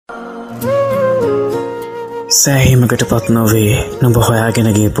සෑහීමකටපත් නොවේ නුඹ හොයාගෙන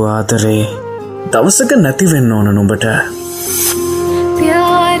ගියපු ආදරේ දවසක නැති වෙන්න ඕන නුඹට.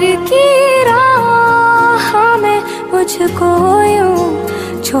 प्यार की राह में मुझको यूं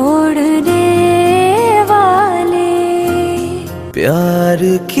छोड़ने वाले, प्यार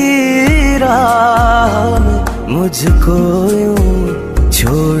की राह में मुझको यूं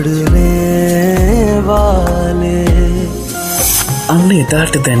छोड़ने वाले. අන්න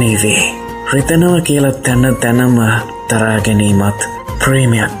එදාට දැනේවේ රිතනවා කියලා තැන තැනම තරහා ගැනීමත්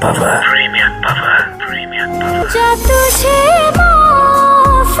ප්‍රේමයක් බව. जा तुझे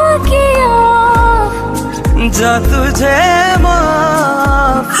माफ किया, जा तुझे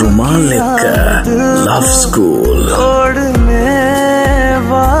माफ रुमाल लेकर लव स्कूल छोड़ने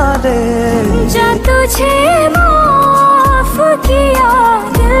वाले. जा तुझे माफ किया,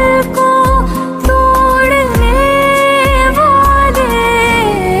 दिल को तोड़ने वाले.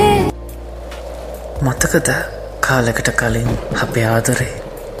 මතකද කාලෙකට කලින් අපේ ආදරේ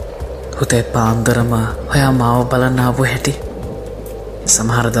උදේ පාන්දරම ඔයා මාව බලන්න ආපු හැටි.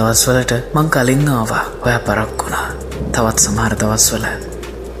 සමහර දවස්වලට මං කලින් ආවා ඔයා පරක්කු වුණා. තවත් සමහර දවස්වල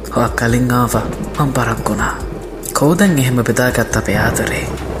ඔයා කලින් ආවා මං පරක්කු වුණා. කවුදන් එහෙම බෙදාගත්ත අපේ ආදරේ.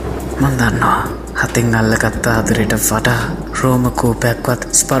 මං දන්නවා හතින් අල්ලගත්ත ආදරයට වඩා රෝම කූපයක්වත්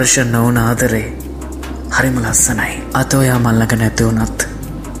ස්පර්ශ නොවුන ආදරේ හරිම ලස්සනයි. අද ඔයා මල් ළඟ නැති වුණත්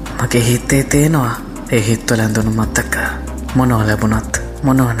මගේ හිතේ තේනවා ඒ හිත්වල ඇඳුණු මතක. මොනව ලැබුණත්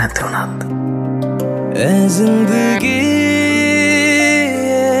මොනව නැති වුණත්. ऐ जिंदगी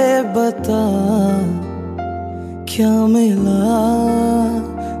ये बता, क्या मिला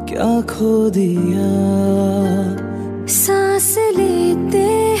क्या खो दिया. सांस लेते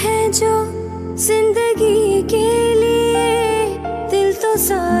हैं जो जिंदगी के लिए, दिल तो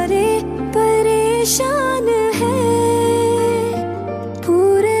सारे परेशान हैं.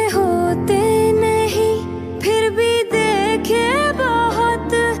 पूरे होते नहीं फिर भी देखे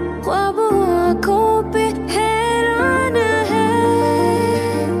बहुत ख्वाब, आंखों पे हैरान है.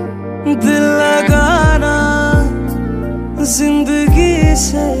 दिल लगाना जिंदगी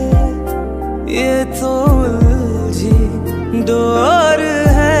से ये तो उलझी डोर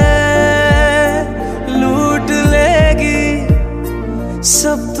है. लूट लेगी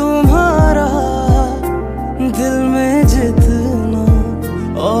सब तुम्हारा दिल में जितना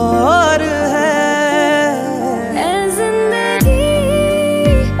और है. ऐ जिंदगी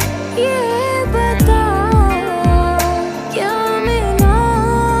ये बता, क्या मिला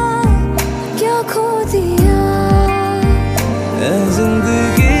क्या खो दिया. ऐ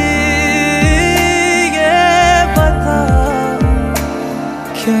जिंदगी ये बता,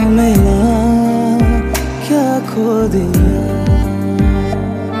 क्या मिला क्या खो दिया.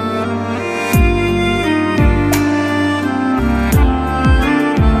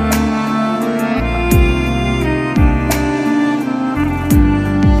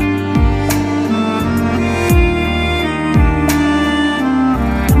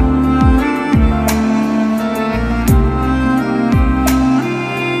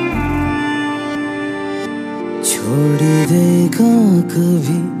 छोड़ देगा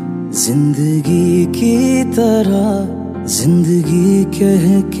कभी जिंदगी की तरह, जिंदगी कह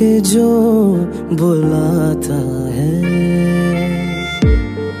के जो बुलाता है.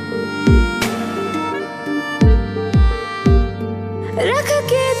 रख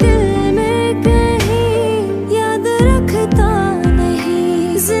के दिल में कहीं याद रखता नहीं,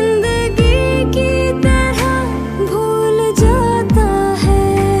 जिंदगी की तरह भूल जाता है.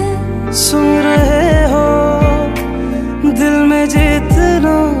 सुन रहे हो दिल में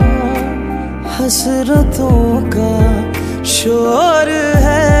जितना हसरतों का शोर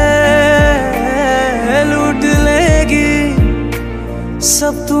है. लूट लेगी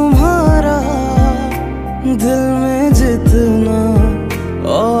सब तुम्हारा दिल में जितना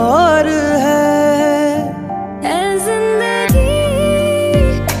और है. ऐ जिंदगी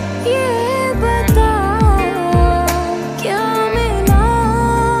ये बता, क्या मिला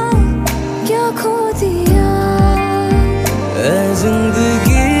क्या खो दिया. ऐ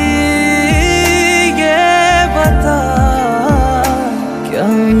जिंदगी ये बता, क्या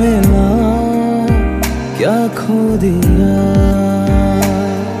मिला क्या खो दिया.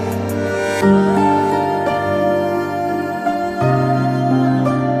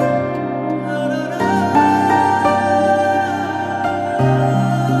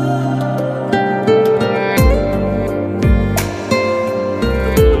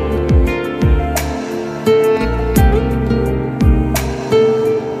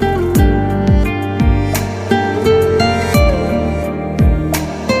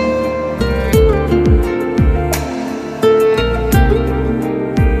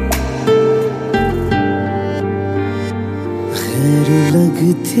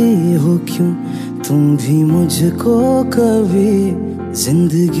 थी हो क्यों तुम भी मुझको कभी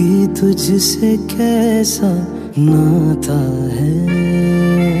जिंदगी तुझसे कैसा नाता है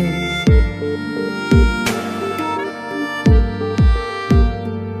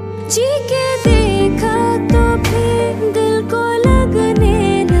जी के देखा तो फिर दिल को लगने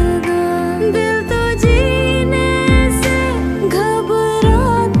लगा दिल तो जीने से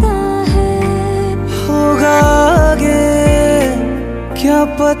घबराता है होगा आगे क्या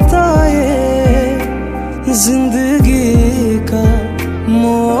पता ये जिंदगी का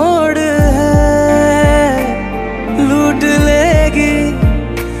मोड़ है लूट लेगी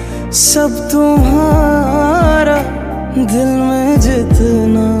सब तुम्हारा दिल में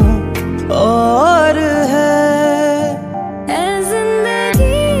जितना और है ऐ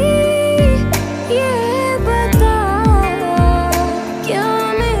जिंदगी ये बता क्या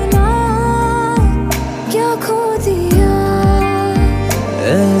मिला क्या खो दिया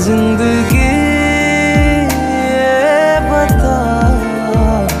ऐ जिंदगी ये बता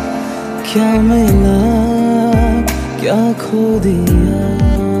क्या मिला क्या खो दिया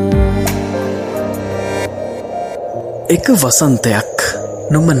එක වසන්තයක්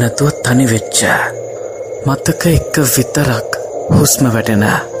නුම නැතුව තනි වෙච්ච මතක එක විතරක් හුස්ම වැටෙන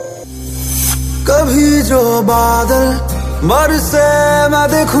कभी जो बादल बरसे मैं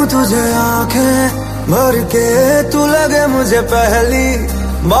देखूं तुझे आंखें भर के तू लगे मुझे पहली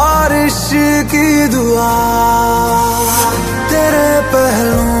बारिश की दुआ तेरे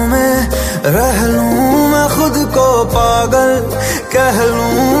पहलू में रह लूं मैं खुद को पागल कह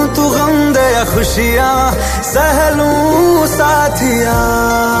लूं तू गम दे या खुशियां सह लूं साथिया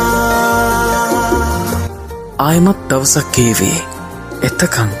ආයමත් දවසක් ඒවේ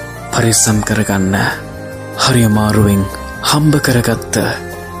එතකන් පරිස්සම් කරගන්න හරි අමාරුවෙන් හම්බ කරගත්ත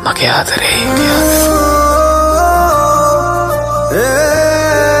මගේ ආදරේ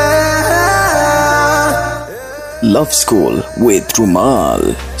Love School with Rumal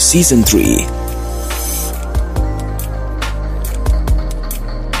Season 3.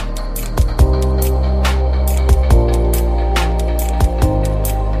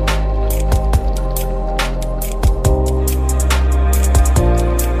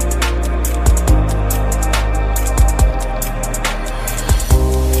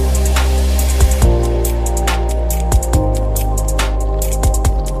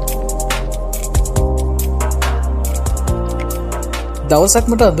 දවසක්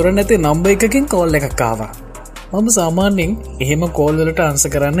මට අඳුරන්නේ නැති නම්බර් එකකින් කෝල් එකක් ආවා. මම සාමාන්‍යයෙන් එහෙම කෝල් වලට ආන්සර්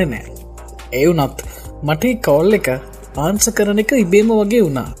කරන්නේ නැහැ. ඒ වුණත් මට මේ කෝල් එක ආන්සර් කරන එක ඉබේම වගේ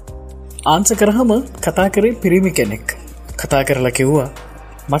වුණා. ආන්සර් කරාම කතා කරේ පිරිමි කෙනෙක්. කතා කරලා කිව්වා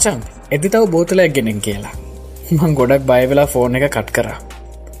මචං එදි තව බෝතලයක් ගෙනින් කියලා. මං ගොඩක් බය වෙලා ෆෝන් එක කට් කරා.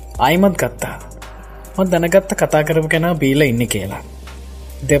 ආයිමත් ගත්තා. මම දැනගත්ත කතා කරපු කෙනා බීලා ඉන්නේ කියලා.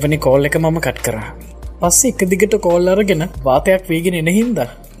 දෙවනි කෝල් එක මම කට් කරා. පස්සේ එක දිගට කෝල් අරගෙන වාතයක් වීගෙන එන හින්දා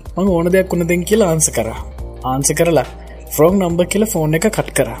මම ඕන දෙයක් වුණ දෙන් කියලා ආන්සර් කරා. ආන්සර් කරලා ෆ්‍රොම් නම්බර් කියලා ෆෝන් එක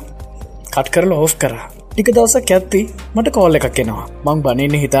කට් කරා. කට් කරලා ඕෆ් කරා. ටික දවසක් යද්දි මට කෝල් එකක් එනවා. මං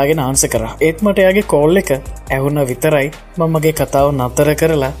බනින්න හිතාගෙන ආන්සර් කරා. ඒත් මට එයාගේ කෝල් එක ඇහුණා විතරයි මම මගේ කතාව නතර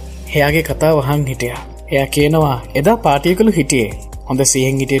කරලා එයාගේ කතාව අහන් හිටියා. එයා කියනවා එදා පාටියකලු හිටියේ. හොඳ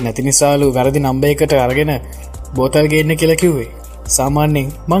සිහින් හිටියේ නැති නිසාලු වැරදි නම්බර් එකට අරගෙන බෝතල් ගේන්න කියලා කිව්වේ.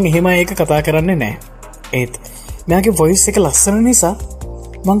 සාමාන්‍යයෙන් මං එහෙම ඒක කතා කරන්නේ නැහැ. ඒත් මෙයාගේ වොයිස් එක ලස්සන නිසා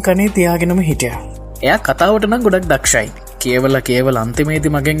මං කනේ තියාගෙනම හිටියා. එයා කතාවට නම් ගොඩක් දක්ෂයි. කියවල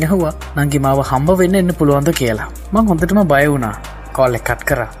අන්තිමේදී මගෙන් ඇහුවා නංගි මාව හම්බ වෙන්න එන්න පුළුවන්ද කියලා. මං හොඳටම බය වුණා. කෝල් එක කට්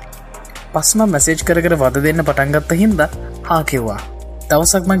කරා. පස්සේ මම මැසේජ් කර වද දෙන්න පටන් ගත්ත හින්දා හා කිව්වා.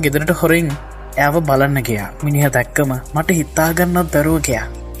 දවසක් මං ගෙදරට හොරෙන් එයාව බලන්න ගියා. මිනිහා දැක්කම මට හිතා ගන්නත් බැරුව ගියා.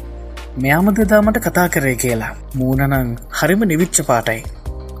 මෙයාම දෙදා මට කතා කරේ කියලා. මූණ නම් හරිම නිවිච්ච පාටයි.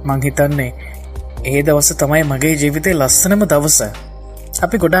 මං හිතන්නේ ඒ දවස තමයි මගේ ජීවිතේ ලස්සනම දවස.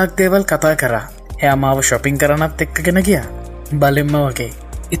 අපි ගොඩාක් දේවල් කතා කරා. එයා මාව shopping කරන්නත් එක්කගෙන ගියා. බලෙන්ම වගේ.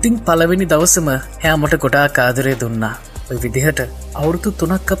 ඉතින් පළවෙනි දවසම එයා මට ගොඩාක් ආදරේ දුන්නා. ඔය විදිහට අවුරුදු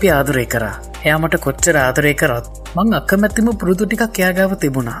 3ක් අපි ආදරේ කරා. එයා මට කොච්චර ආදරේ කරත් මං අකමැතිම පුරුදු ටිකක් එයා ගාව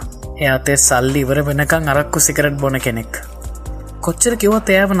තිබුණා. එයා තේ සල්ලි ඉවර වෙනකන් අරක්කු සිගරට් බොන කෙනෙක්. කොච්චර කිව්වත්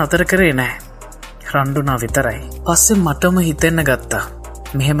එයාව නතර කරේ නැහැ. රණ්ඩුනා විතරයි. පස්සේ මටම හිතෙන්න ගත්තා.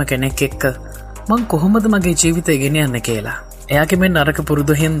 මෙහෙම කෙනෙක් එක්ක මං කොහොමද මගේ ජීවිතය ගෙනියන්නේ කියලා. එයාගේ මෙන්න නරක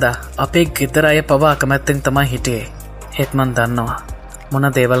පුරුදු හින්දා අපේ ගෙදර අය පවා අකමැත්තෙන් තමයි හිටියේ. ඒත් මං දන්නවා මොන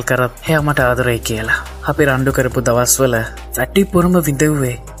දේවල් කරත් එයා මට ආදරේ කියලා. අපි රණ්ඩු කරපු දවස්වල වැටිපුරම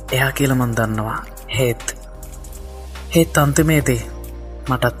විඳෙව්වේ එයා කියලා මං දන්නවා. ඒත් අන්තිමේදී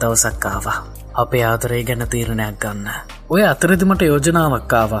මටත් දවසක් ආවා අපේ ආදරේ ගැන තීරණයක් ගන්න. ඔය අතරෙදි මට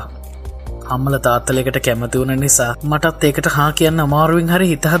යෝජනාවක් ආවා. අම්මල තාත්තලෙකට කැමති වුණ නිසා මටත් ඒකට හා කියන්න අමාරුවෙන් හරි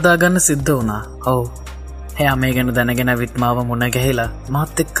හිත හදාගන්න සිද්ධ වුණා. ඔව්. එයා මේ ගැන දැනගෙන විත්මාව මුණ ගැහිලා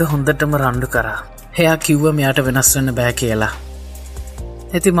මාත් එක්ක හොඳටම රණ්ඩු කරා. එයා කිව්වා මෙයාට වෙනස් වෙන්න බෑ කියලා.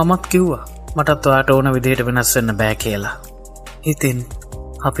 ඉතින් මමත් කිව්වා මටත් ඔයාට ඕන විදිහට වෙනස් වෙන්න බෑ කියලා. ඉතින්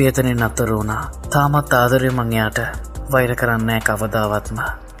අපි එතනින් අතර වුණා. තාමත් ආදරේ මං එයාට වෛර කරන්නේ නැහැ කවදාවත්ම.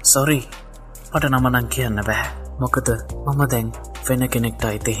 සෝරි. මට නම නම් කියන්න බෑ. මොකද මම දැන් වෙන කෙනෙක්ට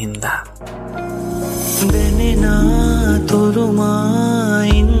අයිති හින්දා. දැනෙනා තොරුමා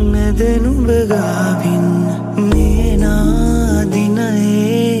ඉන්නද නුඹ ගාවින් මේනා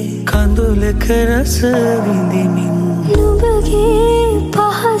දිනයේ කඳුලක රස විඳිමින් නුඹගේ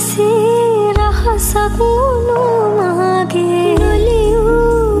පහසේ රහසක් නොමාගේ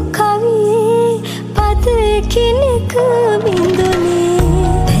නොලියූ කවියේ පද කෙනෙක් බිඳුනේ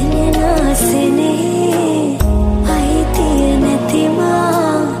දැනෙනා සෙනේ අයිතිය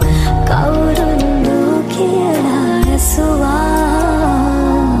නැතිමා කවුරුන්දු කියලා ඇසුවා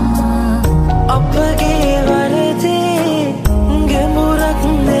අපගේ වරදේ ගැඹුරක්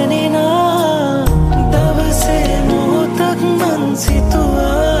දැනෙනා දවසේ මොහොතක් මන් සිතුවා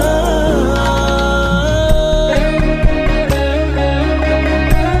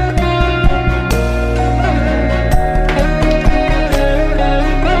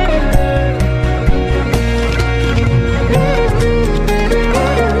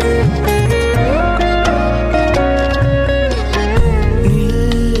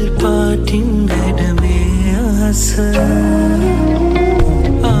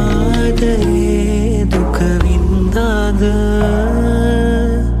ආදරේ දුක වින්දාද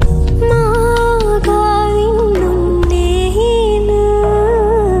මාගාවින් නුන්නේහින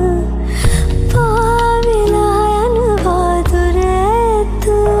පාවෙලා යනවා දුර ඇත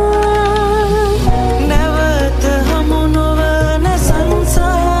නැවත හමු නොවන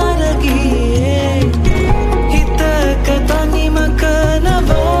සංසාර ගියේ හිතක තනිම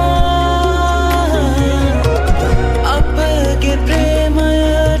කනවා අපගේ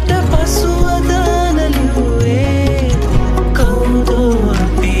ප්‍රේමයට පසුවද නලියුවේ කවුදෝ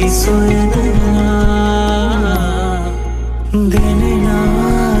අපි සොයනවා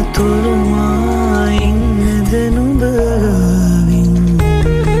දැනෙනා තුරුමා ඉන්නද නුඹ ගාවින්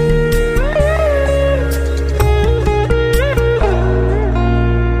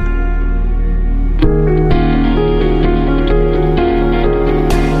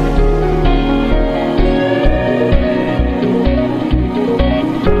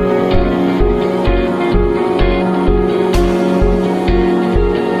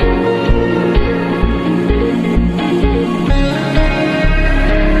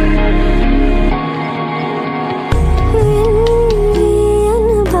වින්දියන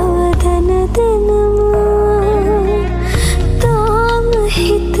බව දැන දැනම තාම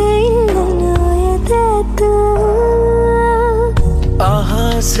හිත ඉල්ලන ඔය දැත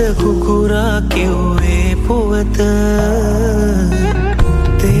අහස කුකුරා කිව්වේ පුවත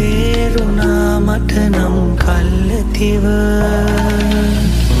තේරුණා මට නම් කල්ැතිව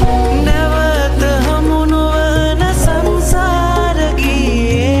නැවත හමු නොවන සංසාර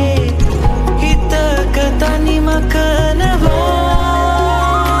ගියේ හිතක තනිම කනවා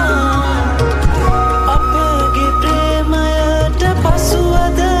අපගේ ප්‍රේමයට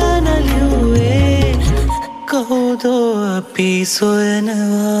පසුවද නලියුවේ කවුදෝ අපි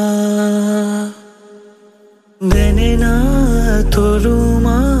සොයනවා දැනෙනා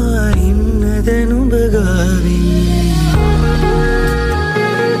තොරුමා ඉන්නද නුඹ ගාවින්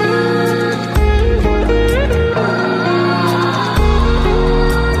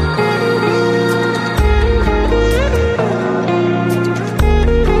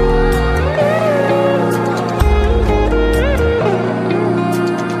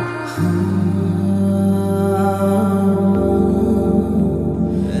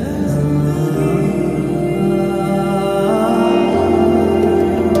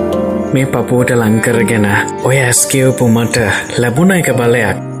මේ පපුවට ලංකරගෙන ඔය ඇස්කියවපු මට ලැබුණ එක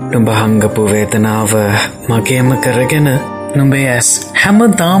බලයක්. නුඹ හංගපු වේදනාව මගේම කරගෙන නුඹේ ඇස්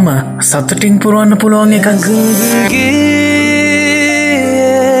හැමදාම සතුටින් පුරවන්න පුළුවන් එකක්. जिंदगी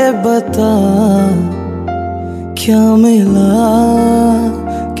बता क्या मिला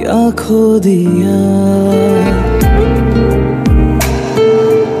क्या खो दिया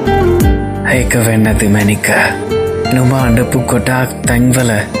ඒක වෙන්න ඇති මැනික. නුඹ අඬපු ගොඩාක්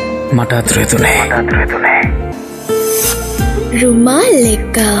තැන්වල මට අතුරුතුනේ. रुमाल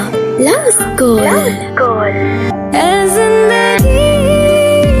लेका लव स्कूल ए जिंदगी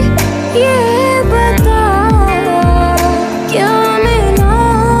ये बता क्या मिला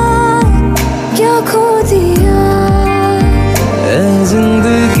क्या खो दिया ऐ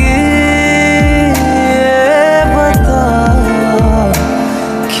जिंदगी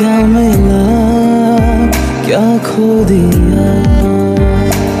खो दिया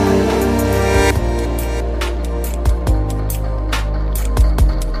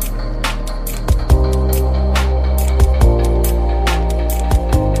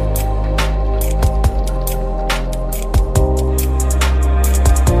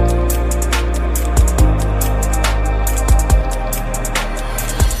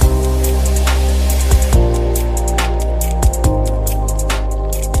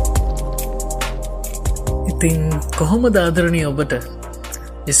ඉතින් කොහොමද ආදරණීය ඔබට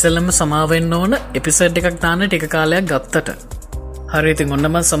ඉස්සෙල්ලම සමාවෙන්න ඕන එපිසෝඩ් එකක් දාන්න ටික කාලයක් ගත්තට. හරි ඉතින්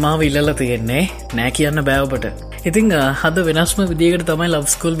ඔන්නම සමාව ඉල්ලලා තියෙන්නේ නෑ කියන්න බෑ ඔබට. ඉතින් අද වෙනස්ම විදියකට තමයි Love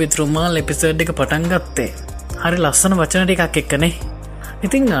School with Rumal episode එක පටන් ගත්තේ. හරි ලස්සන වචන ටිකක් එක්කනේ.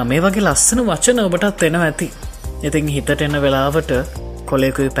 ඉතින් මේ වගේ ලස්සන වචන ඔබටත් එනවා ඇති. ඉතින් හිතට එන වෙලාවට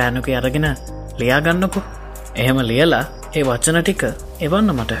කොලේකුයි පෑනුකුයි අරගෙන ලියා ගන්නකෝ. එහෙම ලියලා ඒ වචන ටික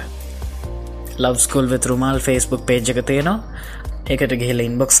එවන්න මට. Love School with Rumal Facebook page එක තියෙනවා. ඒකට ගිහලා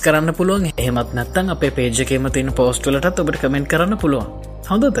inbox කරන්න පුළුවන්. එහෙමත් නැත්නම් අපේ page එකේම තියෙන post වලටත් ඔබට comment කරන්න පුළුවන්.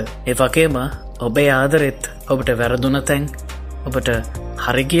 හොඳද? ඒ වගේම ඔබේ ආදරෙත් ඔබට වැරදුන තැන්, ඔබට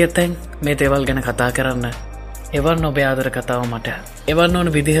හරි ගිය තැන් මේ දේවල් ගැන කතා කරන්න. එවන්න ඔබේ ආදර කතාව මට. එවන්න ඕන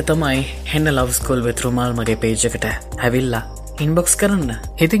විදිහ තමයි හෙන්න Love School with Rumal මගේ page එකට ඇවිල්ලා inbox කරන්න.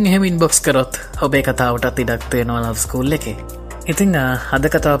 ඉතින් එහෙම inbox කරොත් ඔබේ කතාවටත් ඉඩක් තියෙනවා Love School එකේ. ඉතින් අද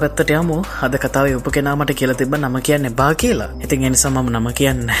කතාව පැත්තට යමු. අද කතාවේ උපකෙනා මට කියලා තිබ්බ නම කියන්න එපා කියලා. ඉතින් ඒ නිසා මම නම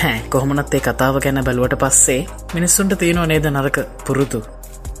කියන්නේ නැහැ. කොහොමනත් ඒ කතාව ගැන බැලුවට පස්සේ මිනිස්සුන්ට තියෙනව නේද නරක පුරුදු.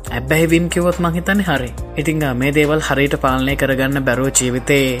 හැබැයි වීම් කිව්වොත් මං හිතන්නේ හරි. ඉතින් මේ දේවල් හරියට පාලනය කරගන්න බැරුව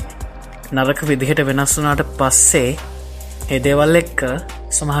ජීවිතේ නරක විදිහට වෙනස් වුණාට පස්සේ ඒ දේවල් එක්ක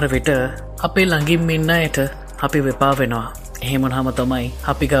සමහර විට අපේ ළඟින් ඉන්න අයට අපි වෙපා වෙනවා. එහෙම වුණාම තමයි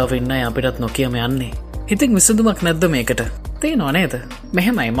අපි ගාව ඉන්න අය අපිටත් නොකියම යන්නේ. ඉතින් විසඳුමක් නැද්ද මේකට? තියෙනවා නේද?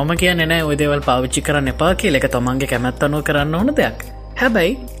 මෙහෙමයි මම කියන්නේ නෑ ඔය දේවල් පාවිච්චි කරන්න එපා කියලා. ඒක තමන්ගේ කැමැත්ත අනුව කරන්න ඕන දෙයක්.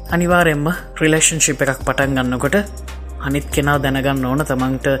 හැබැයි අනිවාර්යෙන්ම රිලේෂන්ෂිප් එකක් පටන් ගන්නකොට අනිත් කෙනා දැනගන්න ඕන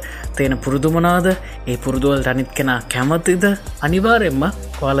තමන්ට තියෙන පුරුදු මොනවාද? ඒ පුරුදු වලට අනිත් කෙනා කැමතිද? අනිවාර්යෙන්ම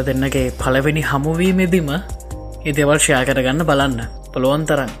ඔයාලා දෙන්නගේ පළවෙනි හමුවීමේදීම මේ දේවල් ෂෙයා කරගන්න බලන්න. පුළුවන්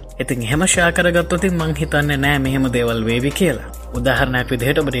තරම්. ඉතින් එහෙම ෂෙයා කරගත්තොත් මං හිතන්නේ නෑ මෙහෙම දේවල් වේවි කියලා. උදාහරණයක්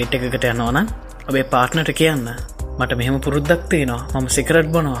විදිහට ඔබ ඩේට් එකකට යනවා නම් ඔබේ පාර්ට්නර්ට කියන්න මට මෙහෙම පුරුද්දක් තියෙනවා. මම සිගරට්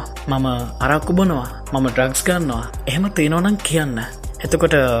බොනවා. මම අරක්කු බොනවා. මම ඩ්‍රග්ස් ගන්නවා. එහෙම තියෙනවා නම් කියන්න.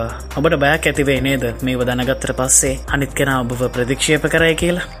 එතකොට ඔබට බයක් ඇති වෙයි නේද? මේව දැනගත්තට පස්සේ අනිත් කෙනා ඔබව ප්‍රතික්ෂේප කරයි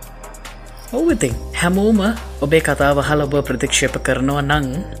කියලා. ඔව් ඉතින් හැමෝම ඔබේ කතාව අහලා ඔබ ප්‍රතික්ෂේප කරනවා නම්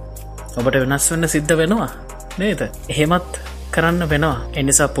ඔබට වෙනස් වෙන්න සිද්ධ වෙනවා නේද? එහෙමත් කරන්න වෙනවා. ඒ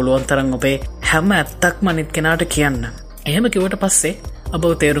නිසා පුළුවන් තරම් ඔබේ හැම ඇත්තක්ම අනිත් කෙනාට කියන්න. එහෙම කිව්වට පස්සේ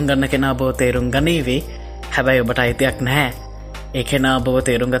ඔබව තේරුම් ගන්න කෙනා ඔබව තේරුම් ගනීවි. හැබැයි ඔබට අයිතියක් නැහැ ඒ කෙනා ඔබව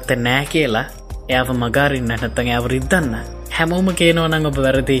තේරුම් ගත්තේ නැහැ කියලා එයාව මගහරින්න නැත්නම් එයාව රිද්දන්න. හැමෝම කියනවා නම් ඔබ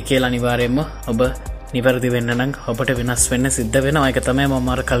වැරදි කියලා අනිවාර්යයෙන්ම ඔබ නිවැරදි වෙන්න නම් ඔබට වෙනස් වෙන්න සිද්ධ වෙනවා. ඒක තමයි මම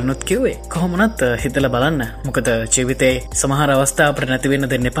අර කලිනුත් කිව්වේ. කොහොමනත් හිතලා බලන්න. මොකද ජීවිතේ සමහර අවස්ථා අපිට නැති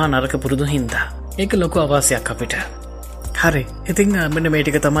වෙන්න දෙන්න එපා නරක පුරුදු හින්දා. ඒක ලොකු අවාසියක් අපිට. හරි. ඉතින් මෙන්න මේ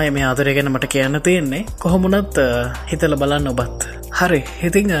ටික තමයි මේ ආදරය ගැන මට කියන්න තියෙන්නේ. කොහොමුණත් හිතලා බලන්න ඔබත්. හරි.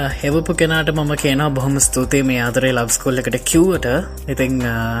 ඉතින් එවපු කෙනාට මම කියනවා බොහොම ස්තුතියි මේ ආදරේ Love School එකට කිව්වට. ඉතින්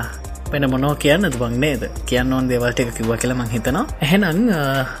වෙන මොනවා කියන්නද බං නේද? කියන්න ඕන දේවල් ටික කිව්වා කියලා මං හිතනවා. එහෙනම්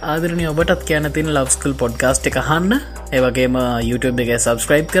ආදරණීය ඔබටත් කියන්න තියෙන Love School podcast එක අහන්න. ඒ වගේම YouTube එකේ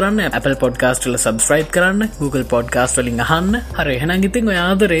subscribe කරන්න, Apple podcast වල subscribe කරන්න, Google podcast වලින් අහන්න. හරි. එහෙනම් ඉතින් ඔය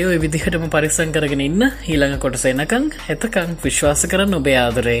ආදරේ ඔය විදිහටම පරිස්සම් කරගෙන ඉන්න. ඊළඟ කොටස එනකන් එතකන් විශ්වාස කරන්න ඔබේ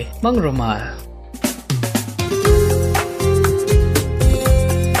ආදරේ. මං රුමාල්.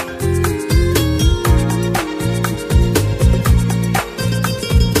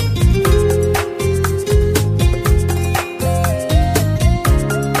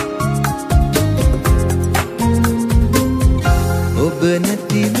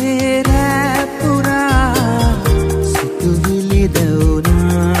 නැති මේරෑ පුරා සිතුවිලි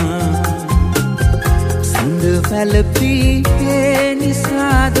දවුනා සඳ පැලපී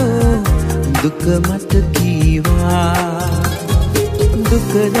නිසාදෝ දුක මට කීවා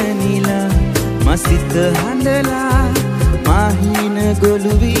දුක දැනිලා මසිත හඬලා මාහින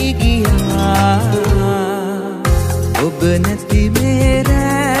ගොළු වී ගියා ඔබ නැති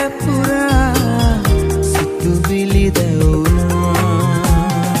මේරෑ පුරා සිතුවිලි දවුනා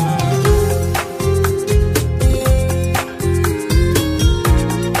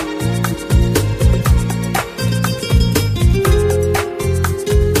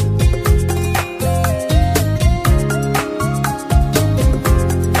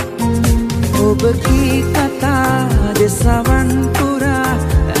ඔබකී කතා දෙසවන් පුරා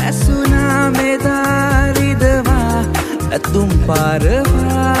ඇසුනා මෙදා රිදවා ඇතුම්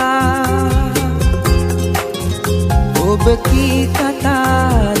පාරවා ඔබ කී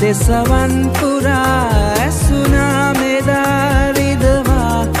කතා දෙසවන් පුරා ඇසුනා මෙදා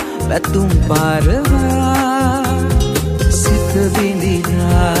රිදවා ඇතුම් පාරවා සිත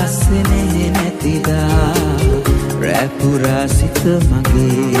බිඳිලා සෙනෙහ නැතිදා රැපුරා සිත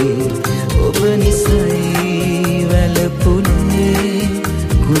මගේ ඔබ නිසයි වැළපුනේ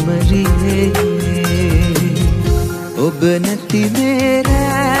කුමරියේ ඔබ නැති මේ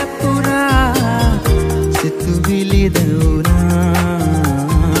රැපුරා සිතුවිලි දවුනා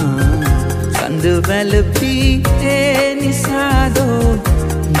සඳ වැළපී ඒ නිසාදෝ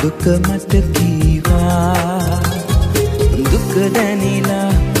දුක මට කීවා දුක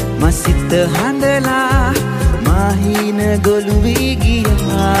දැනිලා මසිත හඬලා මාහින ගොළු වී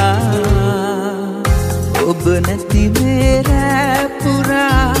ගියා ඔබ නැති මේ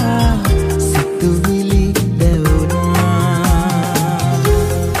රැපුරා සිතුවිලි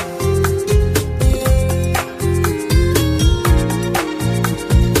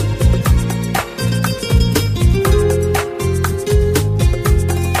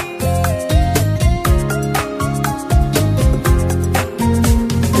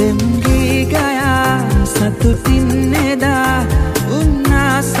සතුටින්නේදා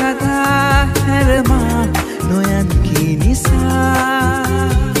උන්නා සදා හැරමා නොයන් කී නිසා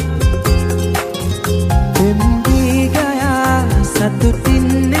පෙම්දී ගයා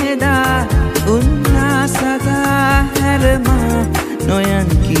සතුටින්නේදා උන්නා සදා හැරමා නොයන්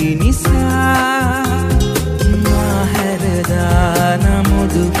කී නිසා මා හැරදා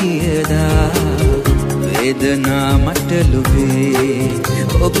නමුදු කියදා වේදනා මට ලොබේ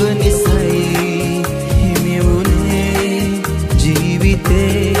ඔබ නිසයි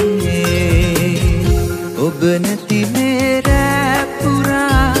ඔබ නැති මේ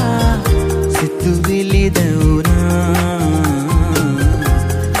රැපුරා සිතුවිලි දවුනා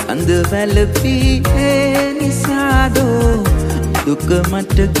අඳ වැළපී ඒ නිසාදෝ දුක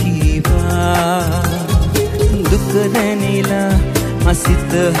මට කීවා දුක දැනිලා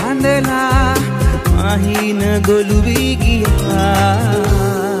මසිත හඬලා මාහින ගොළු වී ගියා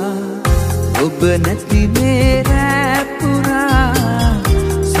ඔබ නැති මේ